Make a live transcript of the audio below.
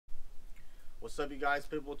What's up, you guys?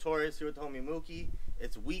 Pitbull Taurus here with the homie Mookie.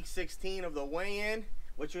 It's week 16 of the weigh-in.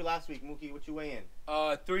 What's your last week, Mookie? What you weigh in?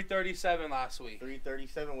 337 last week.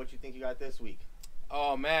 337. What you think you got this week?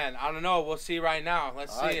 Oh man, I don't know. We'll see right now.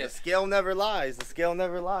 Let's see it. The scale never lies. The scale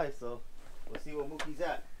never lies. So we'll see what Mookie's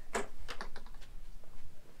at.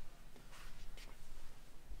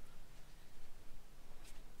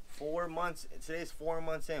 Today's 4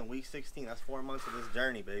 months in, week 16. That's 4 months of this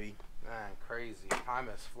journey, baby. Man, crazy. Time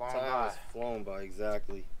has flown by. Time has flown by,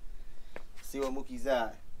 exactly. See what Mookie's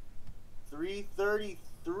at.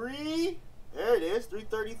 333. There it is.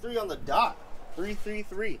 333 on the dot.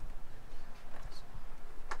 333.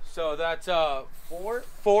 So that's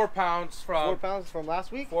 4 pounds from 4 pounds from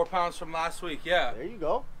last week. 4 pounds from last week. Yeah. There you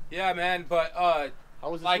go. Yeah, man. But how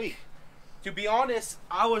was this week? To be honest,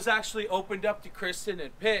 I was actually opened up to Kristen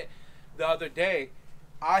and Pitt the other day.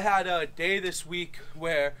 I had a day this week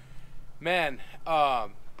where, man,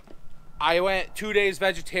 I went 2 days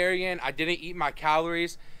vegetarian. I didn't eat my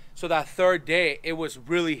calories. So that third day, it was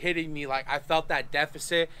really hitting me. Like, I felt that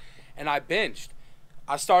deficit, and I binged.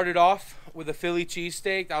 I started off with a Philly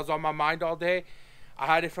cheesesteak. That was on my mind all day. I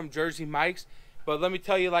had it from Jersey Mike's. But let me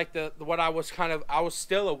tell you, like, what I was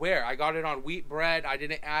still aware. I got it on wheat bread. I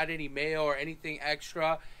didn't add any mayo or anything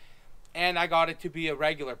extra. And I got it to be a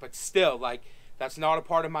regular. But still, like, that's not a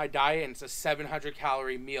part of my diet. And it's a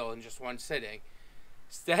 700-calorie meal in just one sitting.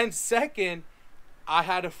 Then second, I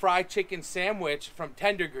had a fried chicken sandwich from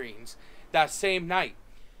Tender Greens that same night.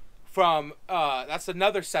 That's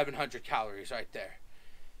another 700 calories right there.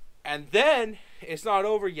 And then, it's not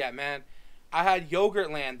over yet, man. I had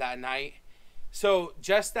Yogurtland that night. So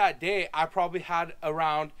just that day, I probably had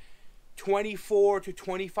around 24 to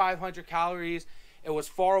 2,500 calories. It was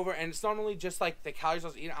far over, and it's not only just like the calories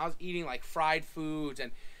I was eating like fried foods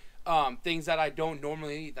and things that I don't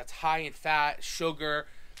normally eat that's high in fat, sugar.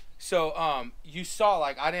 So you saw,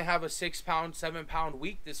 like, I didn't have a 6 pound, 7 pound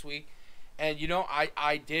week this week. And you know,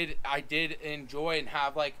 I did enjoy and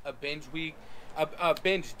have like a binge week, a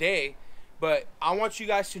binge day. But I want you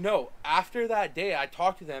guys to know, after that day, I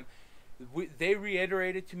talked to them. They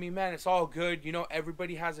reiterated to me, man, it's all good. You know,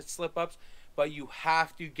 everybody has its slip-ups, but you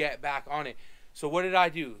have to get back on it. So what did I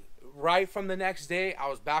do? Right from the next day, I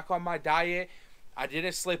was back on my diet. I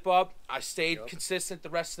didn't slip up. I stayed consistent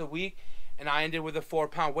the rest of the week, and I ended with a 4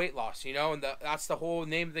 pound weight loss, you know? And that's the whole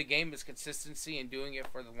name of the game, is consistency and doing it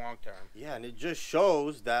for the long term. Yeah, and it just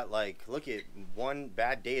shows that, like, look at one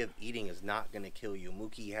bad day of eating is not going to kill you.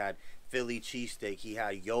 Mookie had Philly cheesesteak. He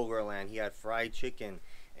had Yogurtland. He had fried chicken.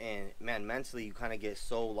 And, man, mentally, you kind of get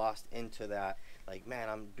so lost into that. Like, man,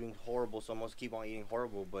 I'm doing horrible, so I'm supposed to keep on eating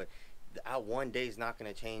horrible. But that one day is not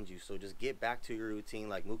going to change you. So just get back to your routine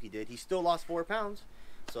like Mookie did. He still lost 4 pounds.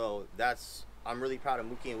 So I'm really proud of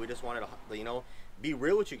Mookie. And we just wanted to, you know, be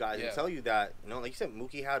real with you guys and tell you that, you know, like you said,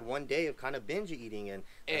 Mookie had one day of kind of binge eating. And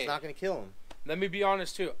it's not going to kill him. Let me be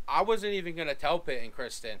honest, too. I wasn't even going to tell Pitt and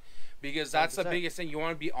Kristen. Because that's 100%. The biggest thing. You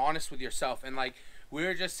want to be honest with yourself. And, like, we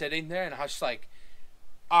were just sitting there, and I was just like,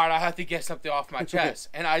 all right, I have to get something off my chest.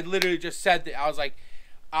 And I literally just said that. I was like,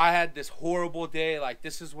 I had this horrible day. Like,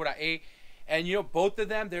 this is what I ate. And, you know, both of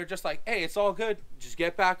them, they're just like, hey, it's all good. Just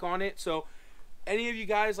get back on it. So any of you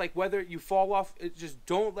guys, like, whether you fall off, just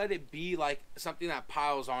don't let it be, like, something that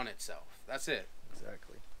piles on itself. That's it.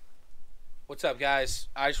 Exactly. What's up, guys?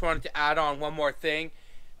 I just wanted to add on one more thing.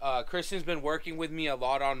 Kristen's been working with me a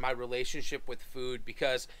lot on my relationship with food,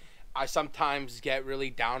 because I sometimes get really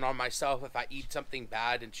down on myself if I eat something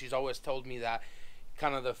bad, and she's always told me that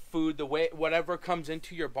kind of the food, the way whatever comes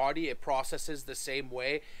into your body, it processes the same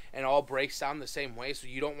way and all breaks down the same way. So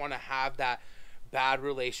you don't want to have that bad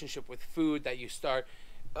relationship with food that you start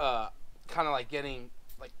kind of like getting,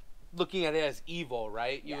 like, looking at it as evil,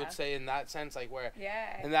 right? You would say, in that sense, like, where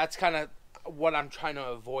and that's kind of what I'm trying to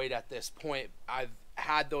avoid at this point. I've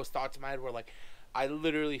had those thoughts in my head where, like, I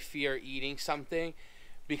literally fear eating something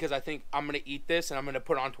because I think I'm going to eat this and I'm going to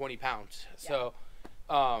put on 20 pounds. So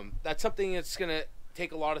that's something that's going to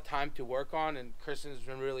take a lot of time to work on. And Kristen's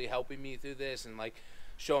been really helping me through this and, like,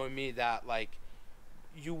 showing me that, like,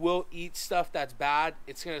 you will eat stuff that's bad.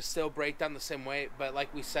 It's going to still break down the same way. But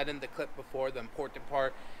like we said in the clip before, the important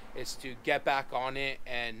part is to get back on it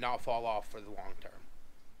and not fall off for the long term.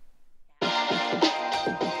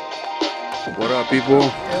 What up, people?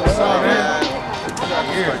 What's up, man?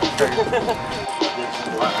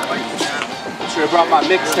 Should have brought my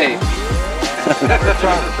mixtape.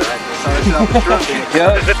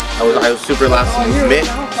 I was super last minute.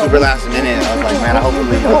 I was like, man,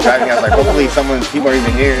 hopefully, I'm driving. I was like, hopefully people are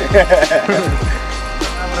even here. I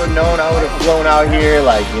would have known. I would have flown out here,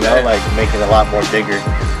 like, you know, like, make it a lot more bigger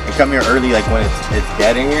and come here early, like when it's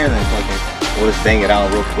dead in here, and then it's like we'll just bang it out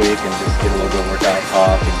real quick and just get a little bit of workout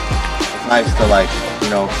talk. And it's nice to like, you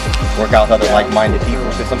know, work out with other like-minded people,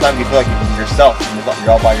 because sometimes you feel like you're yourself,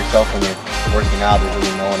 you're all by yourself when you're working out. There's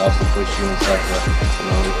really no one else to push you and stuff. But, you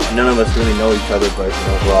know, none of us really know each other, but you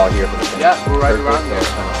know, we're all here for the same. Yeah, we're right around there.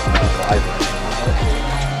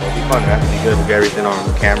 It'll be fun, man. It'll be good. We'll get everything on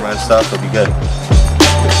the camera and stuff. It'll be good.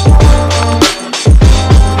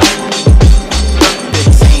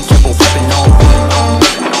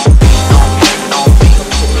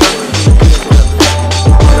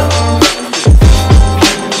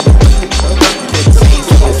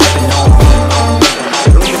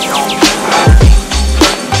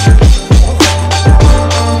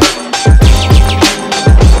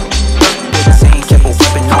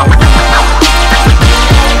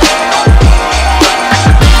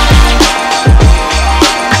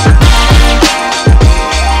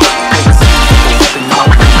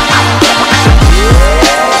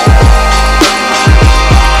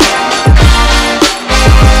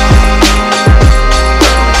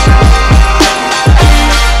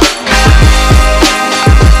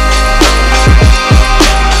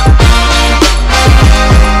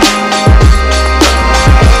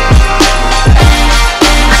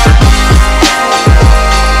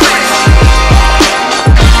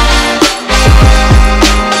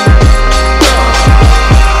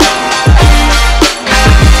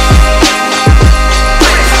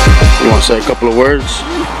 Say a couple of words.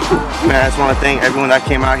 Man, I just want to thank everyone that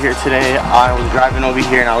came out here today. I was driving over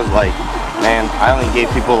here and I was like, man, I only gave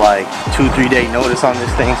people like 2-3 day notice on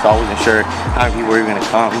this thing, so I wasn't sure how many people were going to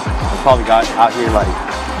come. We probably got out here like,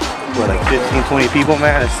 what, like 15-20 people,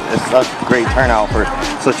 man. It's such a great turnout for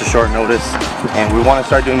such a short notice, and we want to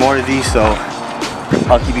start doing more of these, so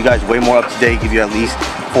I'll keep you guys way more up to date, give you at least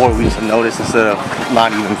 4 weeks of notice instead of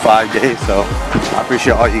not even 5 days. So I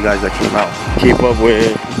appreciate all you guys that came out. Keep up with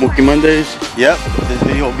Mookie Mondays. Yep, this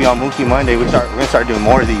video will be on Mookie Monday. We're gonna start doing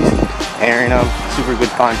more of these, airing them. Super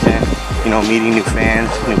good content. You know, meeting new fans,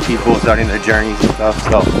 new people, starting their journeys and stuff.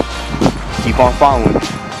 So keep on following.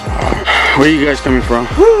 Where are you guys coming from?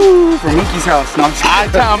 Woo! From Mookie's house. No, I'm just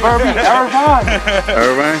I-town, Irvine.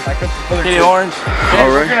 Irvine? Hey, Orange. Hey, All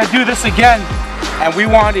right. We're gonna do this again, and we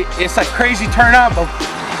want it. It's a crazy turnout, but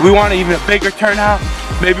we want even a bigger turnout.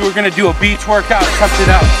 Maybe we're gonna do a beach workout or something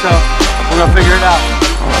else. So we're gonna figure it out.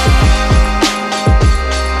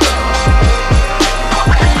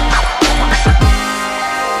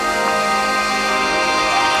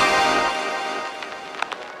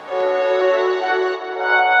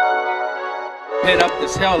 Hit up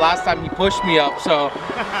this hill. Last time he pushed me up, so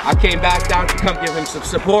I came back down to come give him some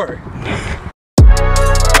support.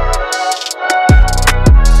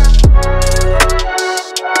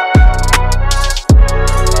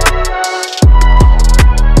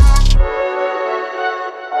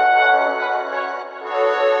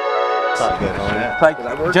 Like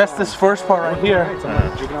just this first part right here,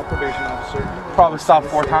 Juvenile probation officer. probably stopped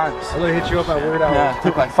 4 times. I really hit you up at weird hours. Yeah,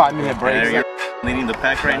 took like 5-minute breaks. You're leading the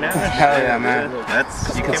pack right now. Hell yeah, man.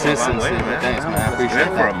 That's you Consistency. came a long way, man. Thanks, man. I appreciate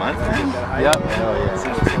For it. a month. Yep. Hell yeah.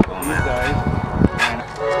 Seems pretty cool, man.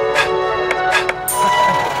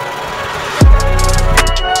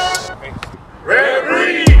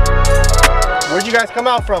 Where'd you guys come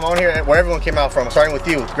out from? I want to hear where everyone came out from. Starting with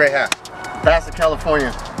you, great hat. Pasadena,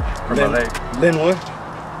 California. From LA. Linwood.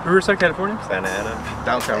 Riverside, California. Santa Ana.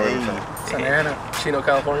 Downtown Riverside. Santa Ana. Chino,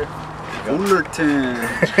 California. Fullerton.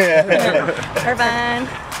 Irvine.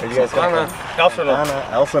 Where'd you guys come from?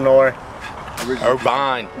 Elsinore.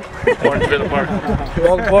 Irvine. Orange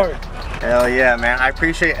Park. Hell yeah, man. I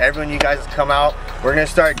appreciate everyone you guys come out. We're going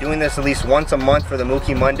to start doing this at least once a month for the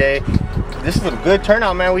Mookie Monday. This is a good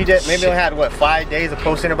turnout, man. We did maybe we had, what, 5 days of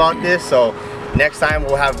posting about this, so next time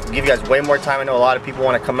we'll give you guys way more time. I know a lot of people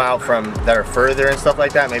want to come out from that are further and stuff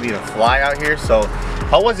like that, maybe even fly out here. So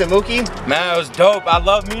how was it, Mookie? Man, it was dope. I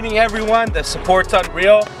love meeting everyone. The support's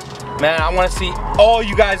unreal. Man, I want to see all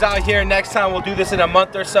you guys out here. Next time we'll do this in a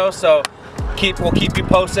month or so. So we'll keep you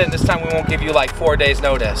posted, and this time we won't give you like 4 days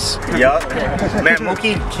notice. Yup. Man,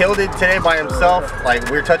 Mookie killed it today by himself. Like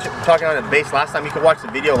we were talking on the base last time. You could watch the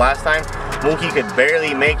video last time. Mookie could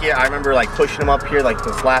barely make it. I remember like pushing him up here like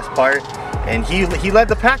this last part. And he led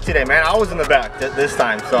the pack today, man. I was in the back this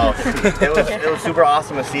time, so it was super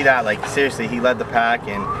awesome to see that. Like seriously, he led the pack,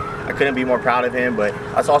 and I couldn't be more proud of him. But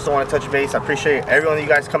I also want to touch base. I appreciate everyone of you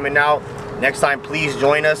guys coming out. Next time, please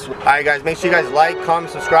join us. All right, guys, make sure you guys like,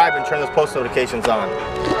 comment, subscribe, and turn those post notifications on.